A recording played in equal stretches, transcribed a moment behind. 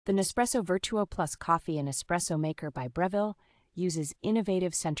The Nespresso VertuoPlus Coffee and Espresso Maker by Breville uses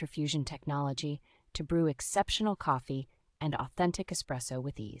innovative centrifusion technology to brew exceptional coffee and authentic espresso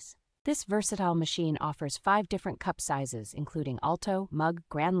with ease. This versatile machine offers 5 different cup sizes, including Alto, Mug,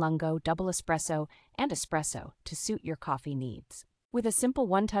 Gran Lungo, Double Espresso, and Espresso to suit your coffee needs. With a simple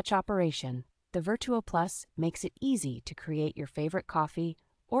one-touch operation, the VertuoPlus makes it easy to create your favorite coffee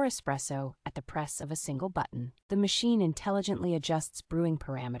or espresso at the press of a single button. The machine intelligently adjusts brewing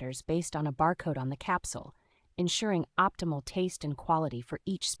parameters based on a barcode on the capsule, ensuring optimal taste and quality for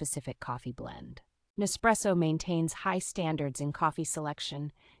each specific coffee blend. Nespresso maintains high standards in coffee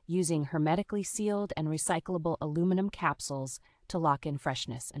selection, using hermetically sealed and recyclable aluminum capsules to lock in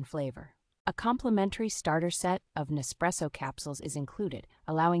freshness and flavor. A complimentary starter set of Nespresso capsules is included,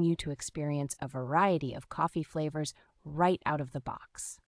 allowing you to experience a variety of coffee flavors right out of the box.